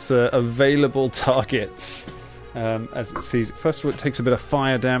at its available targets as it sees. First of all, it takes a bit of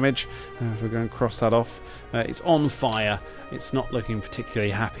fire damage. If we're going to cross that off, it's on fire. It's not looking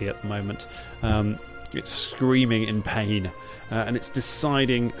particularly happy at the moment. It's screaming in pain, and it's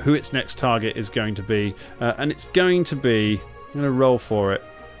deciding who its next target is going to be, and it's going to be. I'm going to roll for it.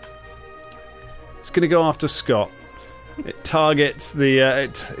 It's going to go after Scott. It targets the.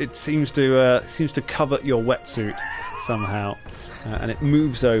 It seems to covet your wetsuit somehow, and it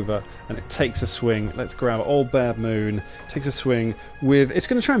moves over and it takes a swing. Let's grab Old Bad Moon. Takes a swing with. It's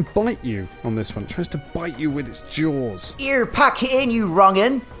going to try and bite you on this one. It tries to bite you with its jaws. Here, pack it in, you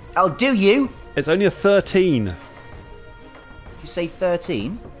wrong'un. I'll do you. It's only a 13. You say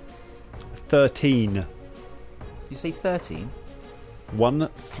 13? 13. You say 13?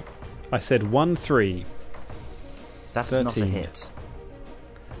 I said 1-3. That's 13. not a hit.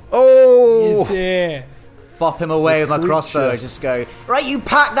 Oh! Yeah. Bop him away with my crossbow. Just go, right, you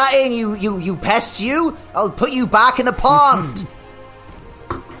pack that in, you pest you. I'll put you back in the pond.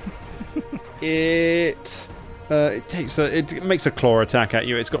 It makes a claw attack at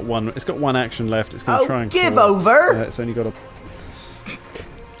you. It's got one action left. It's going to try and give claw. over. It's only got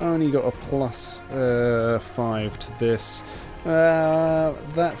a plus 5 to this.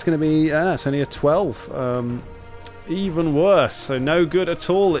 That's going to be it's only a 12. Even worse. So no good at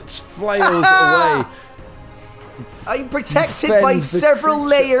all. It flails away. I'm protected by several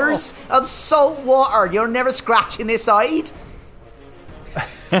layers of salt water. You're never scratching this side.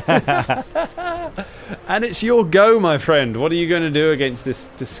 And it's your go, my friend. What are you going to do against this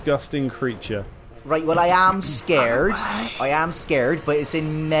disgusting creature? Right, well, I am scared. But it's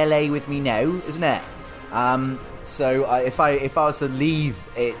in melee with me now, isn't it? So if I was to leave,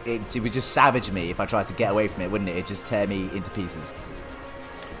 it would just savage me if I tried to get away from it, wouldn't it? It'd just tear me into pieces.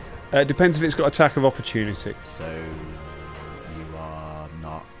 It depends if it's got attack of opportunity. So you are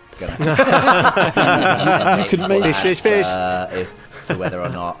not gonna. You could make fish. To whether or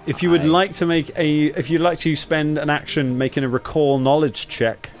not. If you would like to if you'd like to spend an action making a recall knowledge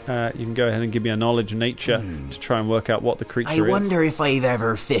check, you can go ahead and give me a knowledge nature to try and work out what the creature is. I wonder if I've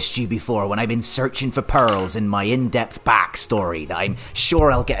ever fished you before when I've been searching for pearls in my in-depth backstory that I'm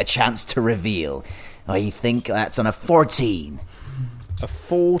sure I'll get a chance to reveal. I think that's on a 14. A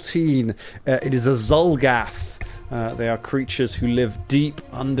 14. It is a Zulgath. They are creatures who live deep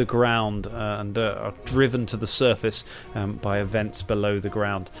underground and are driven to the surface by events below the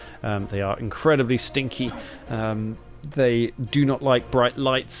ground. They are incredibly stinky. They do not like bright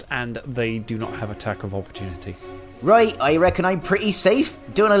lights, and they do not have attack of opportunity. Right, I reckon I'm pretty safe.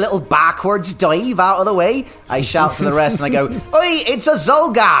 Doing a little backwards dive out of the way. I shout to the rest and I go, Oi, it's a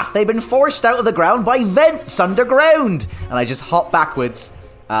Zolgath. They've been forced out of the ground by vents underground. And I just hop backwards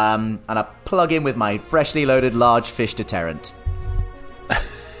and I plug in with my freshly loaded large fish deterrent.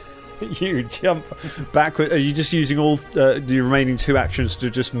 You jump backward. Are you just using all the remaining 2 actions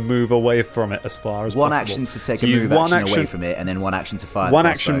to just move away from it as far as one possible? Action to take so a move action away from it, and then 1 action to fire. One the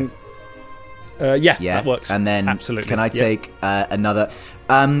action. Yeah, that works. And then absolutely. Can I take another?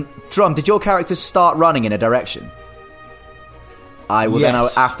 Drum, did your character start running in a direction? I will then,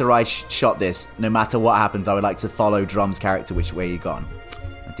 after I shot this, no matter what happens, I would like to follow Drum's character which way you've gone.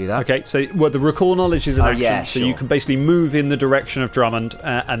 Do that. Okay, so the recall knowledge is an action, yeah, so sure. you can basically move in the direction of Drummond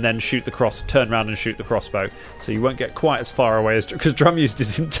and then shoot the turn around and shoot the crossbow. So you won't get quite as far away as because Drum used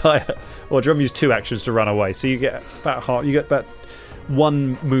his Drum used 2 actions to run away. So you get about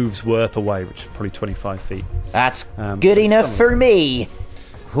 1 move's worth away, which is probably 25 feet. That's good enough for me.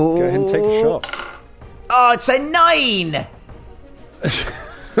 Go ahead and take a shot. Oh, it's a 9.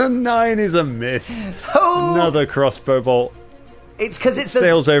 9 is a miss. Oh. Another crossbow bolt. It's because it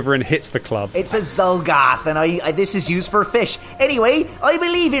sails over and hits the club. It's a Zolgath, and I this is used for fish. Anyway, I'm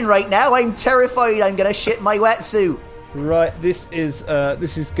leaving right now. I'm terrified. I'm gonna shit my wetsuit. Right, this is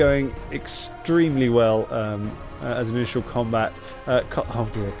going extremely well as an initial combat. Oh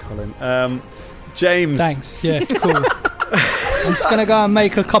dear, Colin. James. Thanks. Yeah, cool. I'm just gonna go and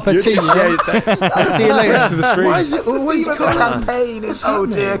make a cup of tea. I'll see you later. To the stream. Why is it always campaign? Oh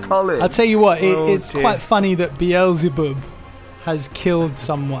dear, Colin. I'll tell you what. It's quite funny that Beelzebub has killed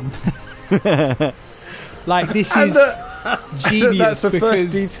someone. Like this is genius. That's the because,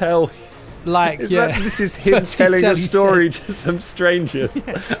 first detail. This is him telling a story to some strangers,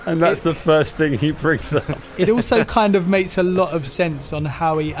 and that's the first thing he brings up. It also kind of makes a lot of sense on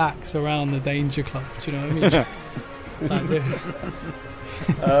how he acts around the Danger Club. Do you know what I mean?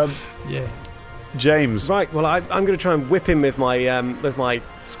 Yeah. James. Right. Well, I'm going to try and whip him with my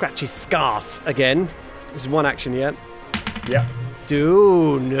scratchy scarf again. This is 1 action, yeah. Yeah.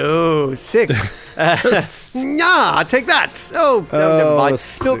 No, 6. Nah, take that. Oh, no, never mind.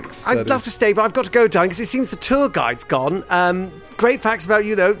 Look, I'd love to stay, but I've got to go, darling, because it seems the tour guide's gone. Great facts about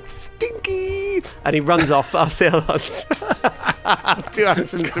you, though. Stinky. And he runs off up the hill. 2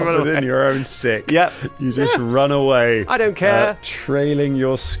 actions to run away. In your own sick. Yep. You just run away. I don't care. Trailing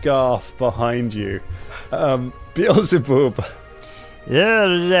your scarf behind you. Beelzebub.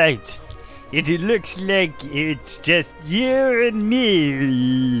 All right. It looks like it's just you and me.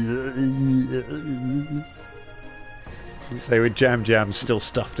 You say with jam still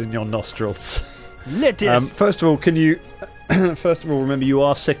stuffed in your nostrils. Let us. First of all, remember you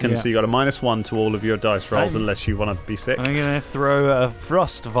are sickened, so you got a -1 to all of your dice rolls unless you want to be sick. I'm going to throw a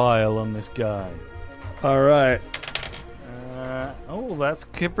frost vial on this guy. All right. That's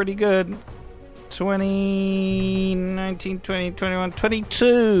pretty good. 20, 19, 20, 21,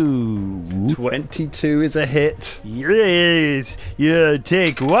 22. 22 is a hit. Yes, you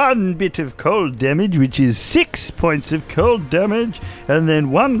take 1 bit of cold damage, which is 6 points of cold damage, and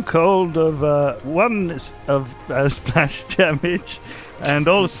then 1 cold of splash damage, and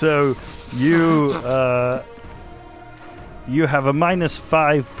also you have a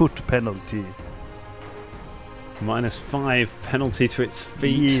 -5 foot penalty. -5 penalty to its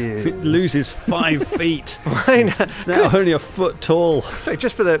feet. Yes. If it loses 5 feet, Why not? it's now only a foot tall. So,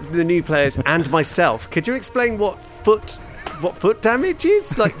 just for the new players and myself, could you explain what foot damage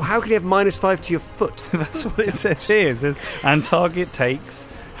is? Like, how can you have -5 to your foot? That's what it says here. It says, and target takes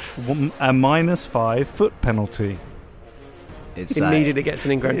a -5 foot penalty. It's Immediately gets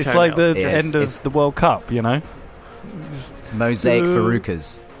an ingrown It's toenail. like the Yes, end of the World Cup, you know? It's mosaic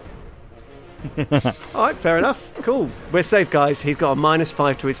Farukas. All right, fair enough. Cool. We're safe, guys. He's got a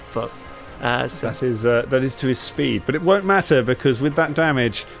 -5 to his foot. So That is to his speed, but it won't matter because with that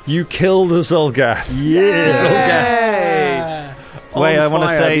damage, you kill the Zolgath. Yeah. Wait, I want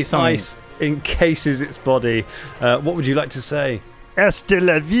to say the something. ice encases its body. What would you like to say? Hasta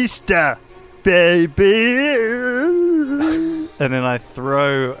la vista, baby. And then I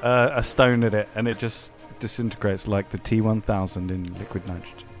throw a stone at it, and it just disintegrates like the T-1000 in liquid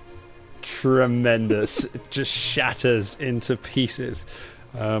nitrogen. Tremendous. It just shatters into pieces.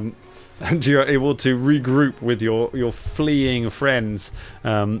 And you're able to regroup with your fleeing friends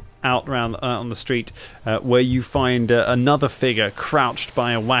out on the street, where you find another figure crouched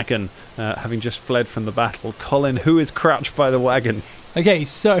by a wagon, having just fled from the battle. Colin, who is crouched by the wagon? Okay,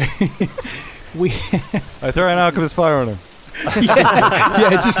 so I throw an alchemist fire on him.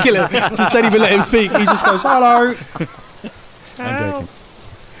 yeah, just kill him. Just don't even let him speak. He just goes, hello. I'm joking.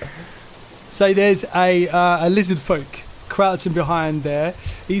 So there's a lizard folk crouching behind there.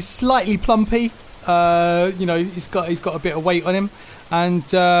 He's slightly plumpy. He's got a bit of weight on him, and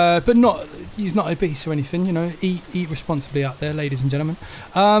but he's not obese or anything. Eat responsibly out there, ladies and gentlemen.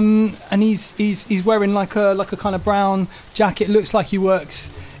 And he's wearing like a kind of brown jacket. Looks like he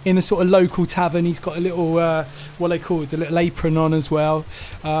works in a sort of local tavern. He's got a little what they call it, a little apron on as well.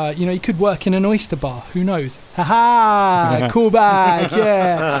 He could work in an oyster bar. Who knows? Ha! Cool bag.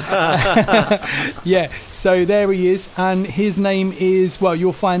 Yeah. Yeah. So there he is, and his name is, well,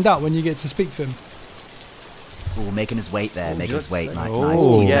 you'll find out when you get to speak to him. Oh, making his weight there, making his weight. Nice,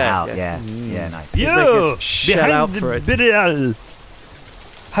 tease it out. Yeah, nice. He's making us shell out for it.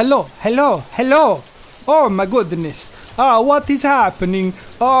 Hello. Oh my goodness. What is happening?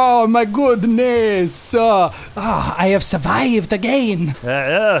 Oh my goodness. I have survived again.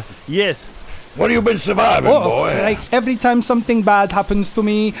 Yes. What have you been surviving, boy? Like every time something bad happens to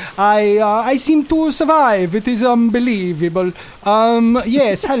me, I seem to survive. It is unbelievable.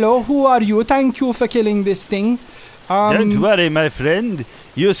 Yes, hello, who are you? Thank you for killing this thing. Don't worry, my friend.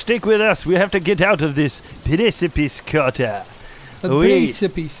 You stick with us. We have to get out of this precipice, Carter.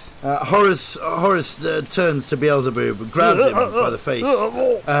 Precipice. Horace turns to Beelzebub, grabs him by the face,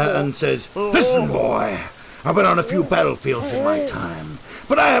 and says, "Listen, boy, I've been on a few battlefields in my time,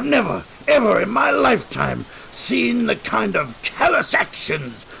 but I have never, ever in my lifetime seen the kind of callous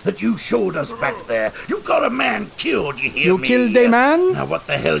actions that you showed us back there. You got a man killed, you hear me? You killed a man? Now what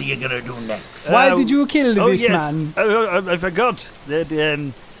the hell are you gonna do next?" Why did you kill this man? I forgot that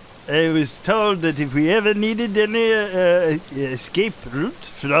I was told that if we ever needed any escape route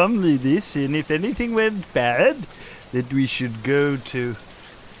from this, and if anything went bad, that we should go to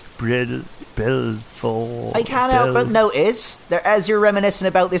Belfort. I can't help but notice that as you're reminiscing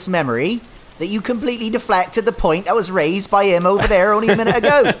about this memory, that you completely deflected the point that was raised by him over there only a minute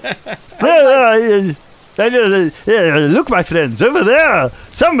ago. Look, my friends, over there,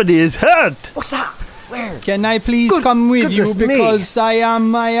 somebody is hurt. What's that? Where? Can I please come with you, because I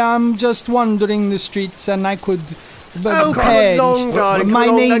am just wandering the streets and I could perish. My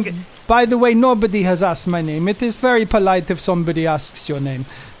name, by the way, nobody has asked my name. It is very polite if somebody asks your name.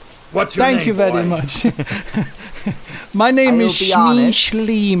 What's your name, Thank you very much. My name is Shmi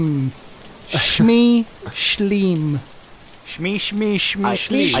Shleem. Shmi Shleem.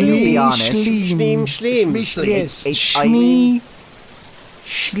 Shmi. I'll be honest. Shleem. Yes, Shmi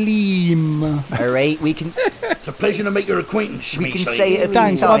Shleem. Alright, we can... It's a pleasure to make your acquaintance, We can say it a few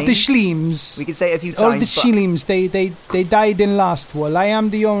times. Of the Shleems. We can say it a few times. All the Shleems, they died in last war. I am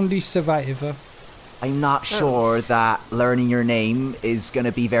the only survivor. I'm not sure that learning your name is going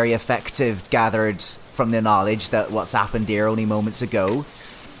to be very effective, gathered from the knowledge that what's happened here only moments ago.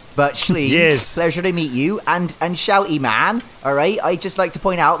 But Shleem, yes. Pleasure to meet you. And Shouty Man, alright, I'd just like to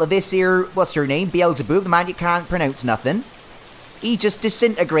point out that this here, what's your name? Beelzebub, the man you can't pronounce nothing. He just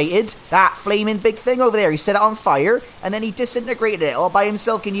disintegrated that flaming big thing over there. He set it on fire, and then he disintegrated it all by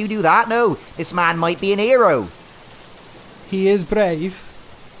himself. Can you do that? No. This man might be an hero. He is brave.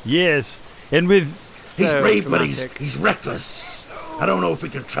 Yes. And with... He's brave, but he's reckless. I don't know if we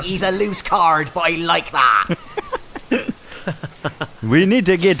can trust him. He's a loose card, but I like that. We need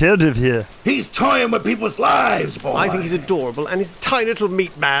to get out of here. He's toying with people's lives, boy. I think he's adorable, and he's a tiny little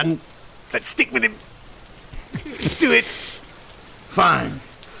meat man. Let's stick with him. Let's do it. Fine.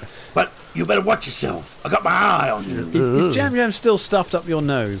 But you better watch yourself. I got my eye on you. Is Jam Jam still stuffed up your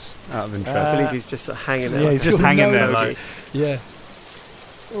nose, out of interest? I believe he's just sort of hanging there. Yeah, he's just hanging there. Like, yeah.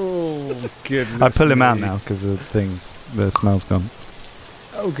 Oh, goodness. I pull him out me. now because the smell's gone.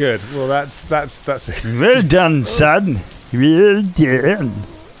 Oh, good. Well, that's Well done, son. Well done.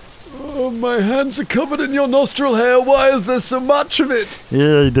 Oh, my hands are covered in your nostril hair. Why is there so much of it?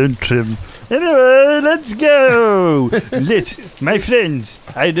 Yeah, don't trim. Anyway, let's go. My friends,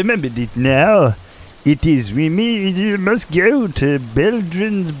 I remembered it now. It is we must go to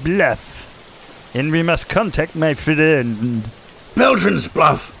Beldrin's Bluff, and we must contact my friend. Beldrin's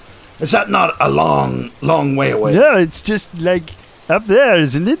Bluff? Is that not a long, long way away? No, it's just like up there,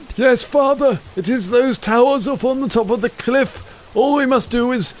 isn't it? Yes, Father. It is those towers up on the top of the cliff. All we must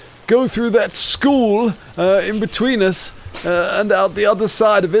do is go through that school in between us and out the other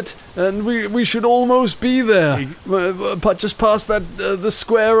side of it, and we should almost be there. But just past that the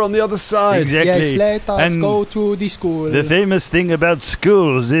square on the other side. Exactly. Yes, let us go to the school. The famous thing about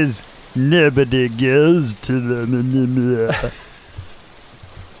schools is nobody goes to them.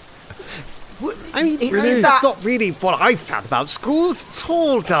 I mean, is that's that- not really what I found about schools at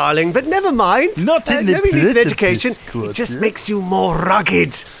all, darling, but never mind. Not in the nobody needs an precipice education. quarter. It just makes you more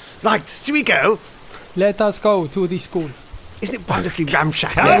rugged. Right, should we go? Let us go to the school. Isn't it wonderfully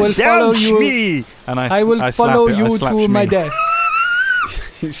ramshackle? I will follow you. Shmee. And I will follow you to my death.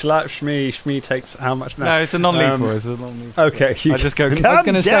 You slap Shmee. Shmee takes how much now? No, it's a non-lethal. It's a non-lethal. Okay. I just go. I was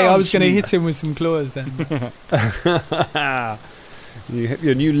going to say I was going to hit him with some claws then. You hit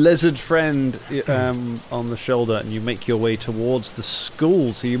your new lizard friend on the shoulder, and you make your way towards the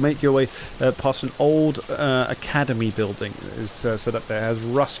school. So you make your way past an old academy building that is set up there. It has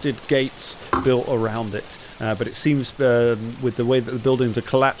rusted gates built around it. But it seems, with the way that the buildings are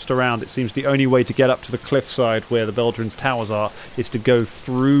collapsed around, it seems the only way to get up to the cliffside where the Beldrin's towers are is to go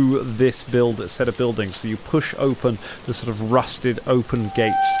through this set of buildings. So you push open the sort of rusted open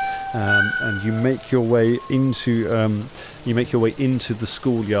gates, and you make your way into the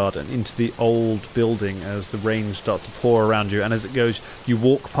schoolyard and into the old building as the rain starts to pour around you. And as it goes, you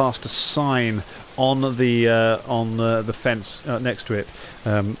walk past a sign on the fence next to it,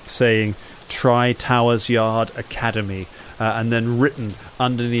 saying Tri Towers Yard Academy, and then written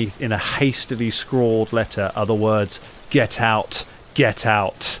underneath in a hastily scrawled letter are the words, "Get out, get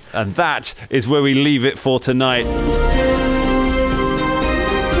out." And that is where we leave it for tonight.